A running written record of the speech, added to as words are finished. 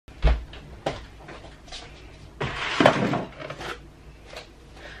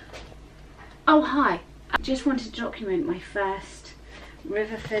Oh, hi. I just wanted to document my first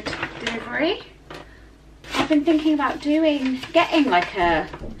Riverford delivery. I've been thinking about getting like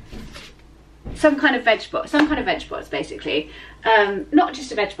some kind of veg box basically. Not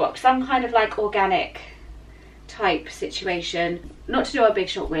just a veg box, some kind of like organic type situation. Not to do a big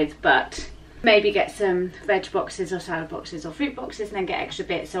shop with, but maybe get some veg boxes or salad boxes or fruit boxes and then get extra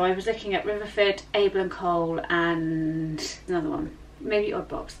bits. So I was looking at Riverford, Able and Cole, and another one, maybe Odd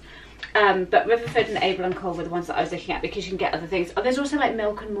Box. But Riverford and Able and Cole were the ones that I was looking at because you can get other things. Oh, there's also like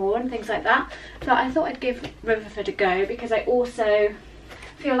Milk and More and things like that. So I thought I'd give Riverford a go because I also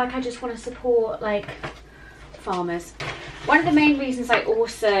feel like I just want to support like farmers. One of the main reasons I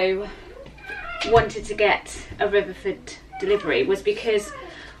also wanted to get a Riverford delivery was because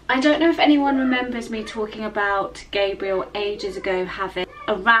I don't know if anyone remembers me talking about Gabriel ages ago having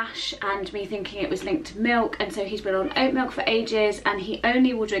a rash and me thinking it was linked to milk, and so he's been on oat milk for ages and he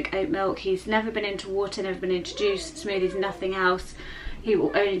only will drink oat milk. He's never been into water, never been into juice, smoothies, nothing else. He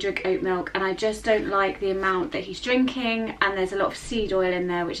will only drink oat milk, and I just don't like the amount that he's drinking, and there's a lot of seed oil in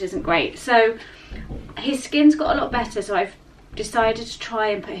there which isn't great. So his skin's got a lot better, so I've decided to try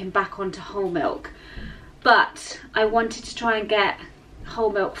and put him back onto whole milk. But I wanted to try and get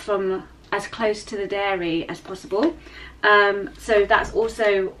whole milk from as close to the dairy as possible. So that's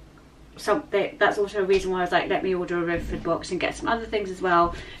also a reason why I was like, let me order a Riverford box and get some other things as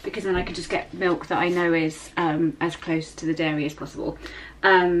well, because then I can just get milk that I know is as close to the dairy as possible.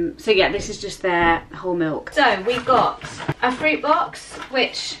 So yeah, this is just their whole milk. So we've got a fruit box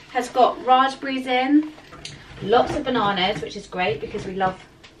which has got raspberries in, lots of bananas, which is great because we love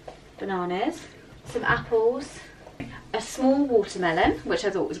bananas, some apples, a small watermelon, which I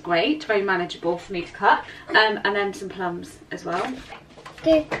thought was great, very manageable for me to cut, and then some plums as well.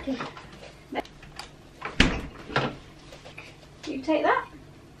 You take that.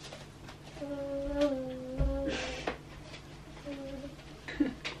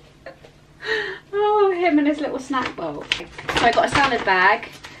 Oh, him and his little snack bowl. So I got a salad bag,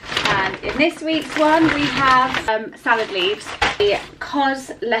 and in this week's one we have salad leaves, the Cos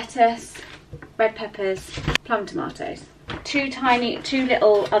lettuce, red peppers, plum tomatoes. Two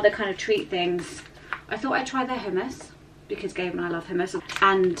little other kind of treat things. I thought I'd try their hummus because Gabe and I love hummus,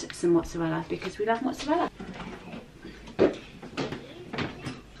 and some mozzarella because we love mozzarella.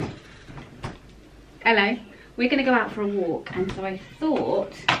 Hello, we're going to go out for a walk, and so I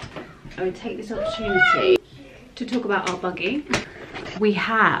thought I would take this opportunity to talk about our buggy. We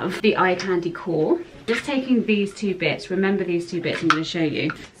have the iCandy core. Just taking these two bits, remember these two bits I'm going to show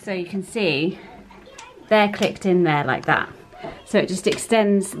you. So you can see they're clicked in there like that. So it just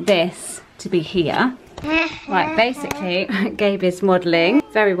extends this to be here. Right, basically, Gabe is modelling.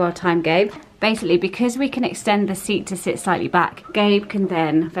 Very well timed, Gabe. Basically, because we can extend the seat to sit slightly back, Gabe can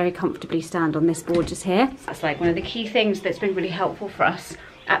then very comfortably stand on this board just here. That's like one of the key things that's been really helpful for us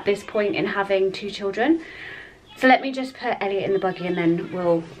at this point in having two children. So let me just put Elliot in the buggy and then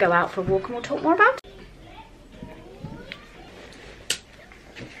we'll go out for a walk and we'll talk more about it.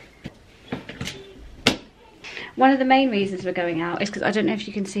 One of the main reasons we're going out is because I don't know if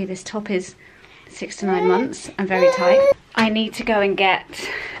you can see, this top is 6 to 9 months and very tight. I need to go and get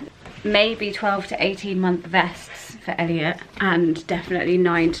maybe 12 to 18 month vests for Elliot, and definitely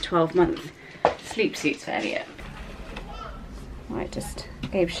 9 to 12 month sleep suits for Elliot. Right, just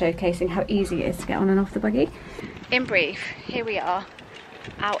Gabe showcasing how easy it is to get on and off the buggy. In brief, here we are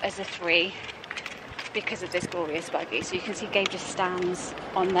out as a 3 because of this glorious buggy. So you can see Gabe just stands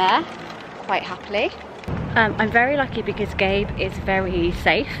on there quite happily. I'm very lucky because Gabe is very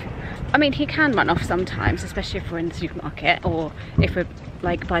safe. I mean, he can run off sometimes, especially if we're in the supermarket or if we're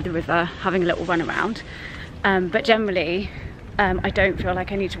like by the river having a little run around. But generally, I don't feel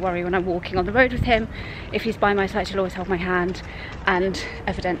like I need to worry when I'm walking on the road with him. If he's by my side, he'll always hold my hand, and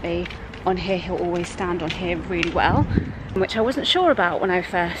evidently on here he'll always stand on here really well, which I wasn't sure about when I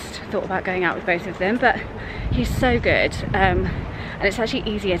first thought about going out with both of them, but he's so good. And it's actually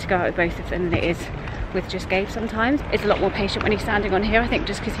easier to go out with both of them than it is with just Gabe sometimes. It's a lot more patient when he's standing on here, I think,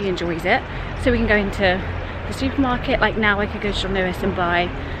 just because he enjoys it. So we can go into the supermarket. Like now I could go to John Lewis and buy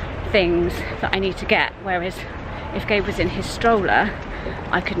things that I need to get, whereas if Gabe was in his stroller,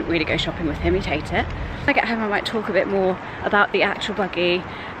 I couldn't really go shopping with him, he'd hate it. When I get home I might talk a bit more about the actual buggy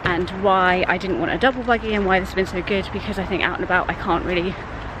and why I didn't want a double buggy and why this has been so good, because I think out and about I can't really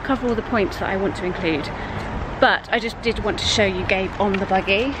cover all the points that I want to include. But I just did want to show you Gabe on the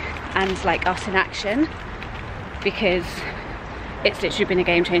buggy and like us in action, because it's literally been a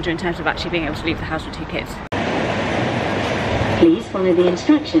game changer in terms of actually being able to leave the house with 2 kids. Please follow the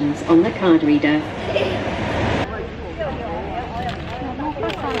instructions on the card reader.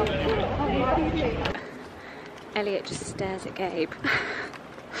 Elliot just stares at Gabe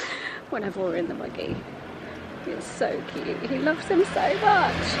whenever we're in the buggy. It's so cute. He loves him so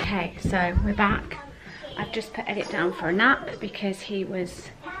much. Okay, so we're back. I've just put Elliot down for a nap because he was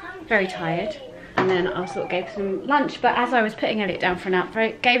very tired. And then I sort of gave him lunch. But as I was putting Elliot down for a nap,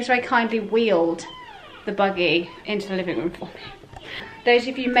 Gabe's very kindly wheeled the buggy into the living room for me. Those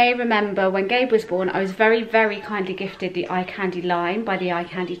of you may remember when Gabe was born, I was very, very kindly gifted the iCandy line by the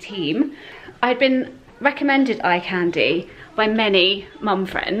iCandy team. I'd been recommended iCandy by many mum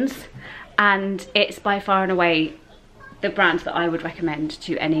friends, and it's by far and away the brand that I would recommend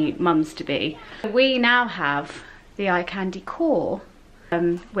to any mums to be. We now have the iCandy core,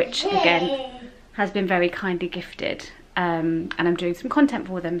 which again has been very kindly gifted, and I'm doing some content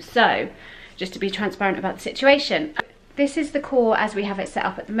for them. So just to be transparent about the situation, this is the core as we have it set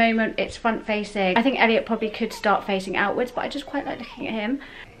up at the moment. It's front facing. I think Elliot probably could start facing outwards, but I just quite like looking at him.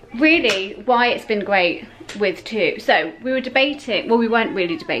 Really, why it's been great with two. So we were debating, well, we weren't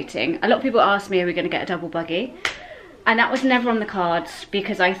really debating. A lot of people asked me, are we going to get a double buggy? And that was never on the cards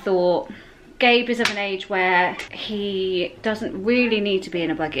because I thought Gabe is of an age where he doesn't really need to be in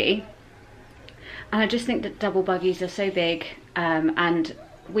a buggy. And I just think that double buggies are so big, and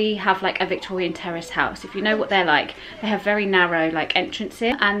we have like a Victorian terrace house. If you know what they're like, they have very narrow like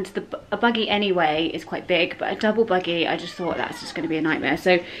entrances, and a buggy anyway is quite big, but a double buggy, I just thought that's just going to be a nightmare.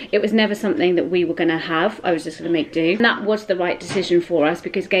 So it was never something that we were going to have. I was just going to make do. And that was the right decision for us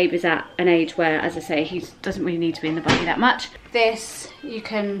because Gabe is at an age where, as I say, he doesn't really need to be in the buggy that much. This, you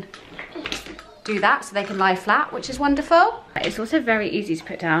can do that so they can lie flat, which is wonderful. It's also very easy to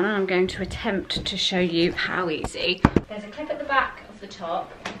put down, and I'm going to attempt to show you how easy. There's a clip at the back of the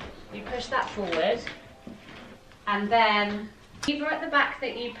top. You push that forward, and then lever at the back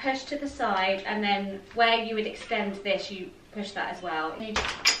that you push to the side, and then where you would extend this, you push that as well.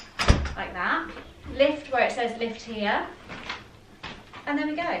 Like that. Lift where it says lift here, and there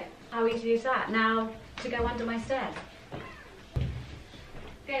we go. How easy is that? Now to go under my stairs.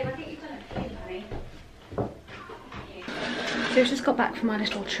 Gabe, I think you've done it cute, honey. So we've just got back from our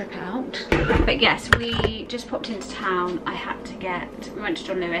little trip out. But yes, we just popped into town. We went to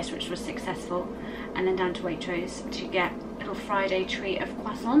John Lewis, which was successful, and then down to Waitrose to get a little Friday treat of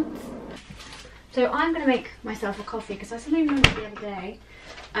croissants. So I'm going to make myself a coffee because I suddenly remembered the other day,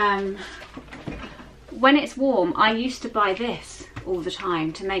 when it's warm, I used to buy this all the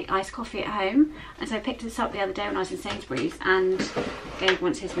time to make iced coffee at home, and so I picked this up the other day when I was in Sainsbury's, and Gabe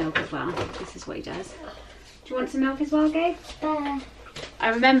wants his milk as well. This is what he does. Do you want some milk as well, Gabe? I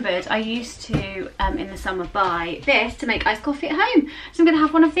remembered I used to, in the summer, buy this to make iced coffee at home. So I'm going to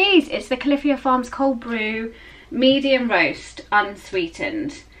have one of these. It's the Califia Farms Cold Brew Medium Roast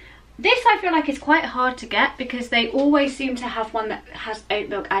Unsweetened. This I feel like is quite hard to get because they always seem to have one that has oat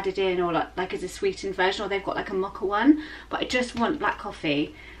milk added in, or like as a sweetened version, or they've got like a mocha one. But I just want black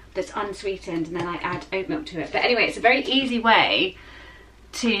coffee that's unsweetened, and then I add oat milk to it. But anyway, it's a very easy way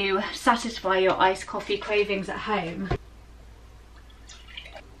to satisfy your iced coffee cravings at home.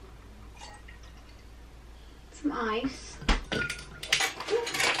 Some ice.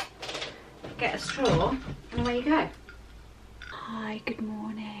 Get a straw, and away you go. Hi, good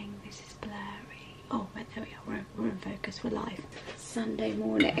morning. This is blurry. Oh, right, there we are. We're in focus. We're live. Sunday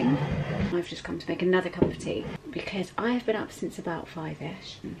morning. I've just come to make another cup of tea because I have been up since about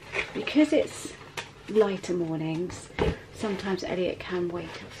 5ish. Because it's lighter mornings, sometimes Elliot can wait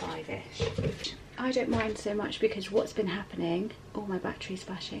till 5ish. I don't mind so much because what's been happening, oh, my battery's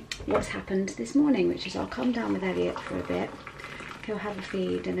flashing. What's happened this morning, which is I'll come down with Elliot for a bit. He'll have a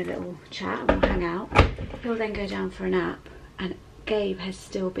feed and a little chat and we'll hang out. He'll then go down for a nap, and Gabe has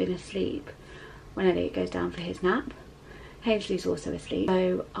still been asleep when Elliot goes down for his nap. Hazeley's also asleep,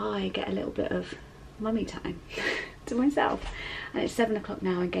 so I get a little bit of mummy time to myself. And it's 7 o'clock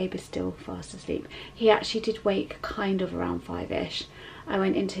now and Gabe is still fast asleep. He actually did wake kind of around 5ish. I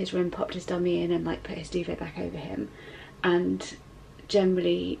went into his room, popped his dummy in and like put his duvet back over him, and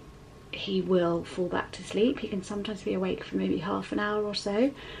generally he will fall back to sleep. He can sometimes be awake for maybe half an hour or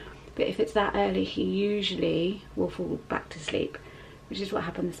so, but if it's that early he usually will fall back to sleep, which is what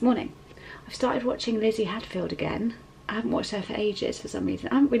happened this morning. I've started watching Lizzie Hadfield again. I haven't watched her for ages for some reason.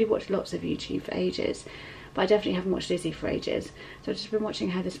 I haven't really watched lots of YouTube for ages, but I definitely haven't watched Lizzie for ages. So I've just been watching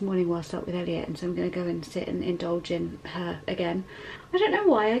her this morning whilst up with Elliot, and so I'm going to go and sit and indulge in her again. I don't know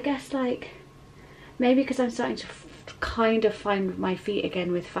why. I guess like maybe because I'm starting to kind of find my feet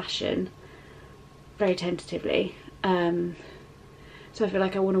again with fashion very tentatively. So I feel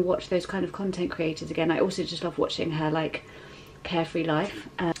like I want to watch those kind of content creators again. I also just love watching her like carefree life,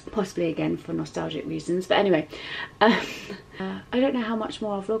 possibly again for nostalgic reasons. But anyway, I don't know how much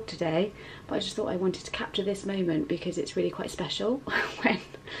more I'll vlog today, but I just thought I wanted to capture this moment because it's really quite special when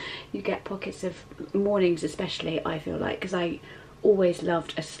you get pockets of mornings, especially, I feel like, because I always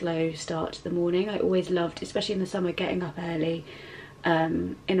loved a slow start to the morning. I always loved, especially in the summer, getting up early.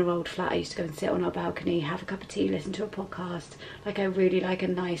 In our old flat I used to go and sit on our balcony, have a cup of tea, listen to a podcast. Like, I really like a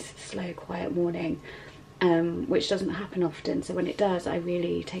nice slow quiet morning, which doesn't happen often, so when it does I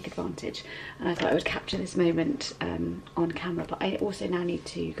really take advantage, and I thought I would capture this moment on camera. But I also now need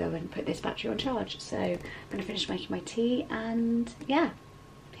to go and put this battery on charge, so I'm going to finish making my tea, and yeah,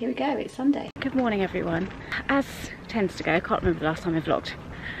 here we go, it's Sunday. Good morning everyone. As tends to go, I can't remember the last time I vlogged.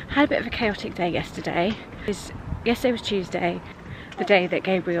 I had a bit of a chaotic day yesterday. Yesterday was Tuesday, the day that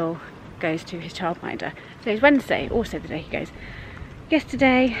Gabriel goes to his childminder. So it's Wednesday, also the day he goes.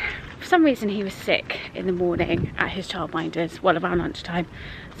 Yesterday, for some reason he was sick in the morning at his childminder's, well, around lunchtime,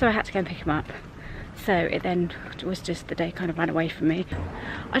 so I had to go and pick him up. So it then was just, the day kind of ran away from me.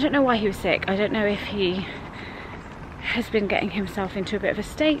 I don't know why he was sick. I don't know if he has been getting himself into a bit of a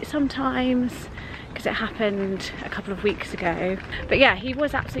state sometimes, because it happened a couple of weeks ago. But yeah, he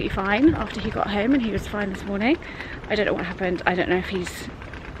was absolutely fine after he got home, and he was fine this morning. I don't know what happened. I don't know if he's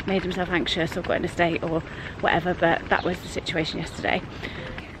made himself anxious or got in a state or whatever, but that was the situation yesterday.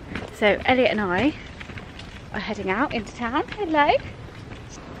 So Elliot and I are heading out into town. Hello.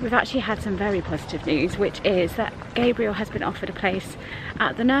 We've actually had some very positive news, which is that Gabriel has been offered a place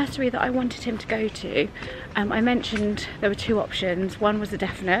at the nursery that I wanted him to go to. I mentioned there were two options. One was a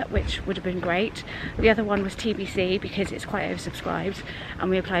definite, which would have been great. The other one was TBC because it's quite oversubscribed,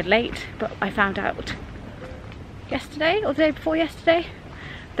 and we applied late, but I found out yesterday or the day before yesterday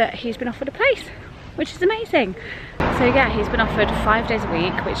that he's been offered a place, which is amazing. So yeah, he's been offered 5 days a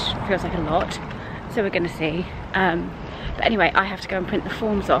week, which feels like a lot, so we're going to see. But anyway, I have to go and print the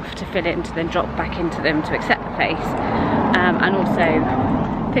forms off to fill in, to then drop back into them to accept the place, and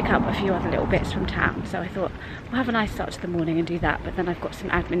also pick up a few other little bits from town. So I thought we'll have a nice start to the morning and do that, but then I've got some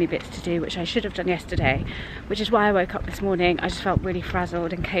admin-y bits to do which I should have done yesterday, which is why I woke up this morning. I just felt really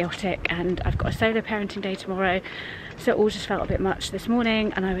frazzled and chaotic, and I've got a solo parenting day tomorrow, so it all just felt a bit much this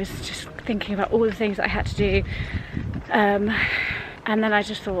morning, and I was just thinking about all the things that I had to do, and then I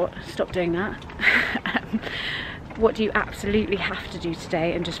just thought, stop doing that. What do you absolutely have to do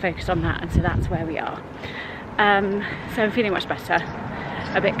today, and just focus on that, and so that's where we are. So I'm feeling much better,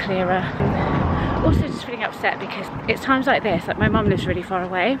 a bit clearer. Also just feeling upset because it's times like this, like my mum lives really far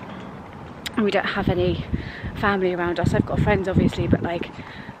away and we don't have any family around us. I've got friends obviously, but like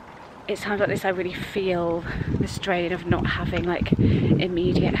it's times like this I really feel the strain of not having like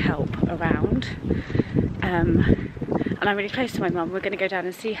immediate help around. And I'm really close to my mum. We're going to go down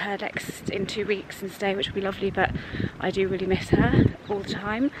and see her in 2 weeks and stay, which will be lovely, but I do really miss her all the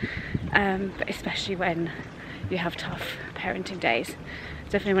time, but especially when you have tough parenting days.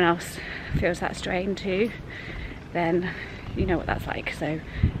 So if anyone else feels that strain too, then you know what that's like. So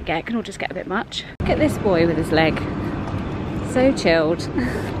yeah, it can all just get a bit much. Look at this boy with his leg, so chilled.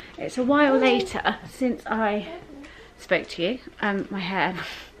 It's a while later since I spoke to you. My hair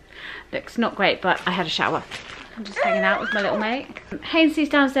looks not great, but I had a shower. I'm just hanging out with my little mate. Hainsley's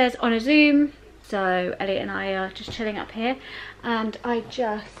downstairs on a Zoom, so Elliot and I are just chilling up here, and I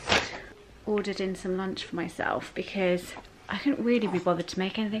just ordered in some lunch for myself because I couldn't really be bothered to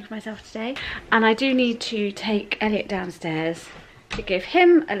make anything for myself today, and I do need to take Elliot downstairs to give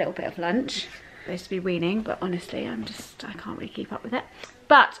him a little bit of lunch. I'm supposed to be weaning, but honestly I can't really keep up with it.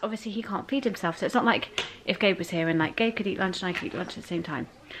 But obviously he can't feed himself, so it's not like if Gabe was here and like Gabe could eat lunch and I could eat lunch at the same time.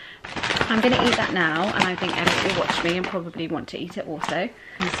 I'm going to eat that now, and I think Elliot will watch me and probably want to eat it also.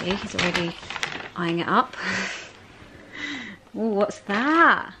 You see, he's already eyeing it up. Oh, what's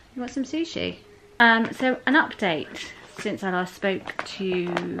that? You want some sushi? So an update since I last spoke to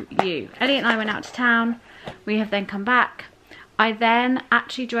you. Elliot and I went out to town. We have then come back. I then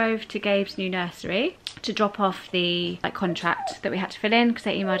actually drove to Gabe's new nursery to drop off the contract that we had to fill in because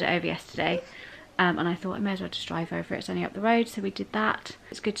they emailed it over yesterday. And I thought I may as well just drive over, it's only up the road, so we did that.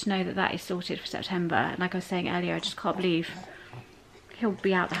 It's good to know that that is sorted for September. And like I was saying earlier, I just can't believe he'll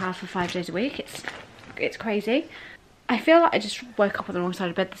be out the house for 5 days a week. It's crazy. I feel like I just woke up on the wrong side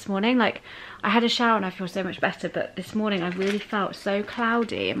of bed this morning. Like, I had a shower and I feel so much better, but this morning I really felt so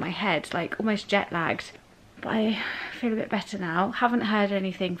cloudy in my head, like almost jet lagged. But I feel a bit better now. Haven't heard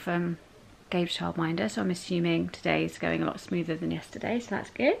anything from Gabe's childminder, so I'm assuming today's going a lot smoother than yesterday, so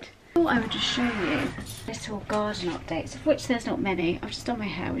that's good. I thought I would just show you little garden updates, of which there's not many. I've just done my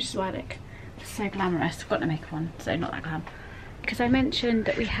hair, which is why I look so glamorous. I've got no makeup on, so not that glam. Because I mentioned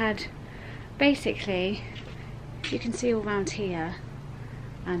that we had basically you can see all around here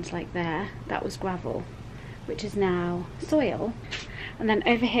and like there, that was gravel, which is now soil. And then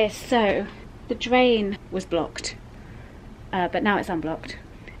over here, so the drain was blocked, but now it's unblocked.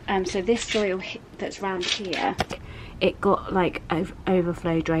 So this soil that's round here, it got like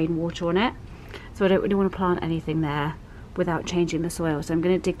overflow drain water on it. So I don't really want to plant anything there without changing the soil. So I'm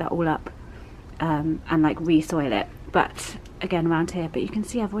going to dig that all up and like re-soil it. But again, around here, but you can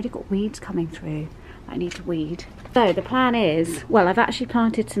see I've already got weeds coming through that I need to weed. So the plan is, well, I've actually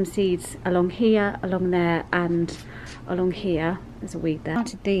planted some seeds along here, along there, and along here. There's a weed there. I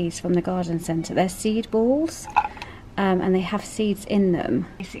planted these from the garden centre. They're seed balls, and they have seeds in them.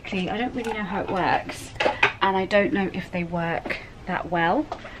 Basically, I don't really know how it works, and I don't know if they work that well.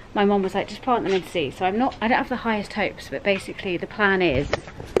 My mum was like, just plant them and see. So I don't have the highest hopes, but basically the plan is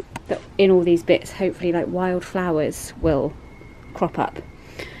that in all these bits, hopefully like wildflowers will crop up.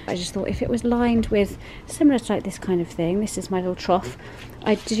 I just thought if it was lined with similar to like this kind of thing, this is my little trough.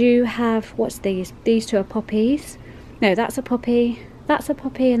 I do have, what's these? These two are poppies. No, that's a poppy,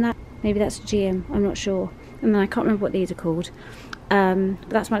 and that, maybe that's a GM, I'm not sure. And then I can't remember what these are called. But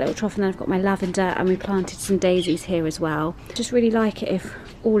that's my little trough, and then I've got my lavender, and we planted some daisies here as well. Just really like it if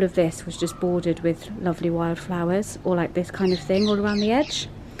all of this was just bordered with lovely wildflowers, or like this kind of thing all around the edge.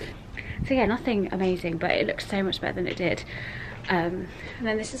 So yeah, nothing amazing, but it looks so much better than it did. And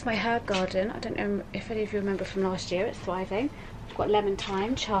then this is my herb garden. I don't know if any of you remember from last year, it's thriving. I've got lemon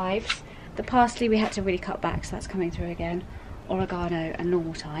thyme, chives. The parsley we had to really cut back, so that's coming through again. Oregano and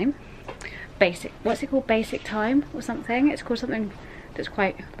normal thyme. Basic, what's it called? Basic thyme or something? It's called something that's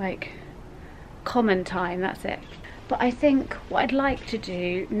quite like common thyme, that's it. But I think what I'd like to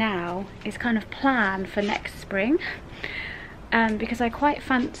do now is kind of plan for next spring. Because I quite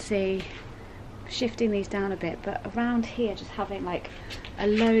fancy shifting these down a bit, but around here just having like a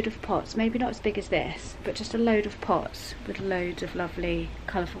load of pots, maybe not as big as this, but just a load of pots with loads of lovely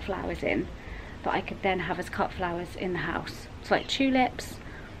colourful flowers in that I could then have as cut flowers in the house. So like tulips,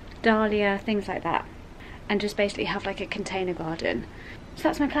 dahlia, things like that, and just basically have like a container garden. So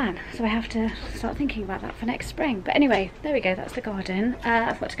that's my plan. So I have to start thinking about that for next spring. But anyway, there we go, that's the garden.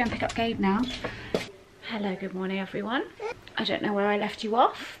 I've got to go and pick up Gabe now. Hello, good morning everyone. I don't know where I left you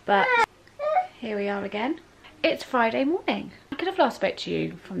off, but here we are again. It's Friday morning. I could have last spoke to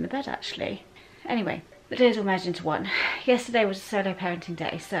you from the bed actually. Anyway, the days all merged into one. Yesterday was a solo parenting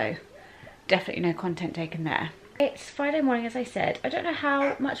day, so definitely no content taken there. It's Friday morning, as I said. I don't know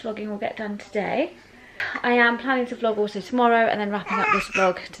how much vlogging will get done today. I am planning to vlog also tomorrow, and then wrapping up this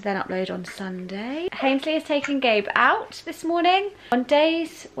vlog to then upload on Sunday. Hainsley is taking Gabe out this morning. On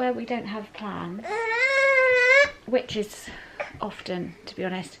days where we don't have plans, which is often, to be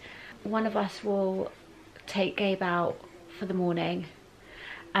honest, one of us will take Gabe out for the morning,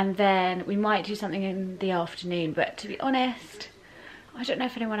 and then we might do something in the afternoon. But to be honest, I don't know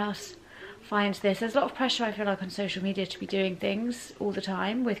if anyone else finds this. There's a lot of pressure, I feel like, on social media to be doing things all the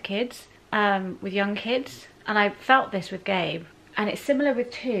time with kids, with young kids, and I felt this with Gabe, and it's similar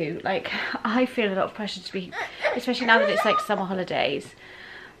with two. Like, I feel a lot of pressure to be, especially now that it's like summer holidays,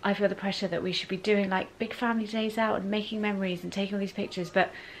 I feel the pressure that we should be doing like big family days out and making memories and taking all these pictures.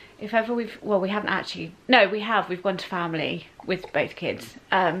 But if ever we haven't actually, no, we've gone to family with both kids,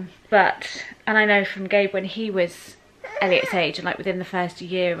 and I know from Gabe when he was Elliot's age, and like within the first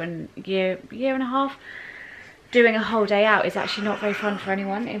year and a half, doing a whole day out is actually not very fun for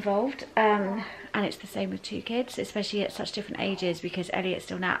anyone involved. And it's the same with two kids, especially at such different ages, because Elliot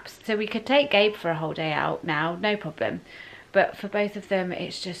still naps. So we could take Gabe for a whole day out now, no problem. But for both of them,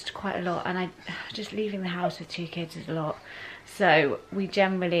 it's just quite a lot, and just leaving the house with two kids is a lot. So we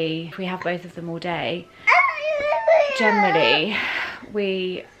generally, if we have both of them all day, generally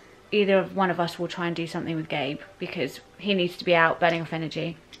either one of us will try and do something with Gabe, because he needs to be out burning off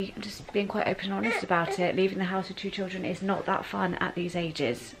energy. I'm just being quite open and honest about it. Leaving the house with two children is not that fun at these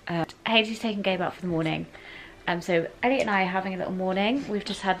ages. Hazel's taking Gabe out for the morning. So Elliot and I are having a little morning. We've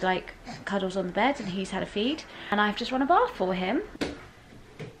just had like cuddles on the bed, and he's had a feed, and I've just run a bath for him.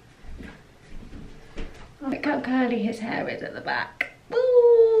 Look how curly his hair is at the back.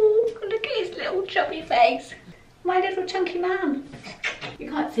 Ooh, look at his little chubby face. My little chunky man. You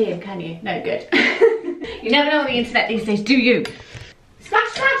can't see him, can you? No, good. You never know on the internet these days, do you? Splash,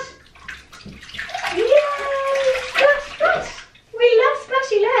 splash. Yay! Splash, splash. We love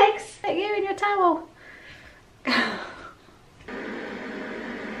splashy legs. Like you and your towel.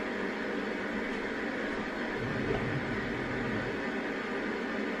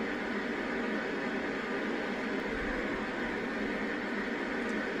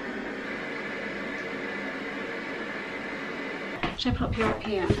 Should I pop you up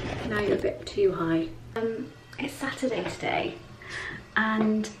here? Now you're a bit too high. It's Saturday today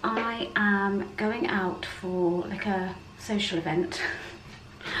and I am going out for like a social event.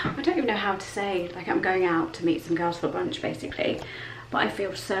 I don't even know how to say, like I'm going out to meet some girls for brunch basically, but I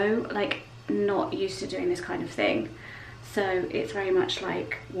feel so like not used to doing this kind of thing. So it's very much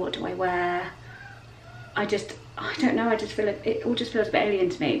like, what do I wear? I don't know, I just feel like it all just feels a bit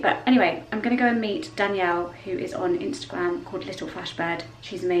alien to me. But anyway, I'm gonna go and meet Danielle, who is on Instagram called Little Flashbird.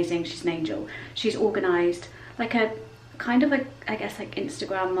 She's amazing, she's an angel. She's organised like a kind of a, I guess like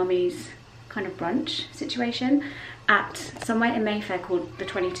Instagram mummies kind of brunch situation at somewhere in Mayfair called the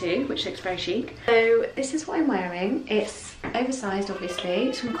 22, which looks very chic. So this is what I'm wearing. It's oversized obviously,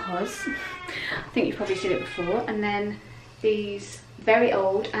 it's from Cos. I think you've probably seen it before. And then these very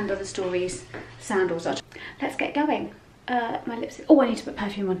old and other stories sandals. Let's get going. My lipstick, oh I need to put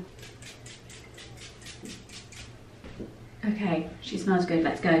perfume on. Okay, she smells good,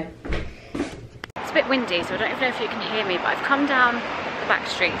 let's go. It's a bit windy, so I don't even know if you can hear me, but I've come down the back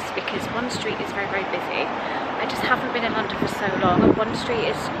streets because Bond Street is very, very busy. I just haven't been in London for so long, and Bond Street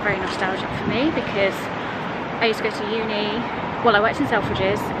is very nostalgic for me because I used to go to uni, well I worked in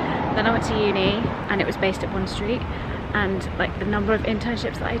Selfridges, then I went to uni and it was based at Bond Street, and like the number of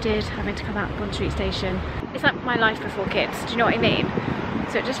internships that I did having to come out of Bond Street station, it's like my life before kids, do you know what I mean?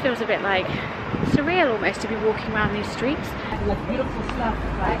 So it just feels a bit like surreal almost to be walking around these streets. Beautiful stuff.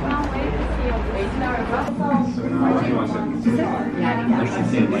 I can't wait to see your face.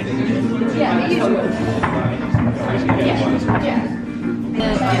 Yeah, the usual. Yeah.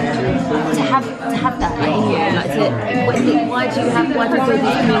 To have that like in you, like why do you build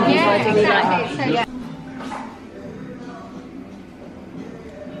these communities? Why do we like?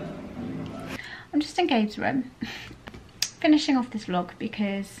 I'm just in Gabe's room, finishing off this vlog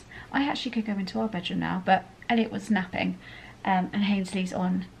because I actually could go into our bedroom now, but Elliot was napping and Hainsley's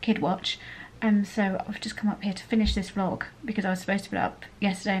on kid watch, and so I've just come up here to finish this vlog because I was supposed to put it up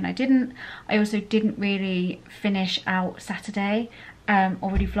yesterday and I didn't. I also didn't really finish out Saturday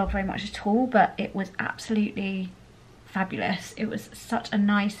or really vlog very much at all, but it was absolutely fabulous. It was such a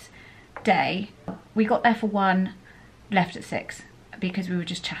nice day. We got there for 1, left at 6. Because we were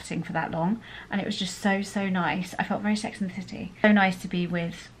just chatting for that long, and it was just so nice. I felt very Sex and the City. So nice to be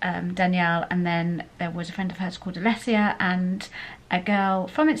with Danielle, and then there was a friend of hers called Alessia and a girl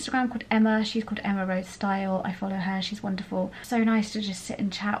from Instagram called Emma. She's called Emma Rose Style. I follow her, she's wonderful. So nice to just sit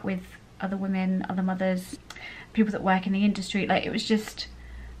and chat with other women, other mothers, people that work in the industry. Like it was just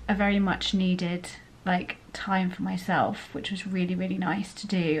a very much needed like time for myself, which was really nice to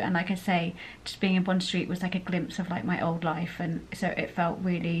do. And like I say, just being in Bond Street was like a glimpse of like my old life, and so it felt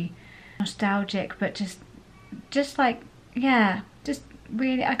really nostalgic, but just like, yeah, just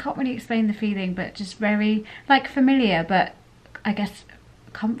really, I can't really explain the feeling, but just very like familiar, but I guess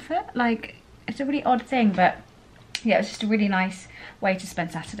comfort. Like it's a really odd thing, but yeah, it was just a really nice way to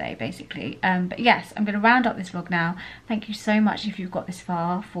spend Saturday basically. But yes, I'm going to round up this vlog now. Thank you so much if you've got this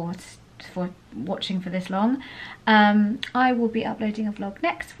far for watching for this long. I will be uploading a vlog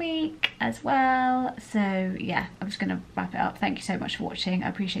next week as well, so yeah, I'm just gonna wrap it up. Thank you so much for watching. I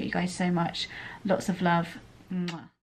appreciate you guys so much. Lots of love. Mwah.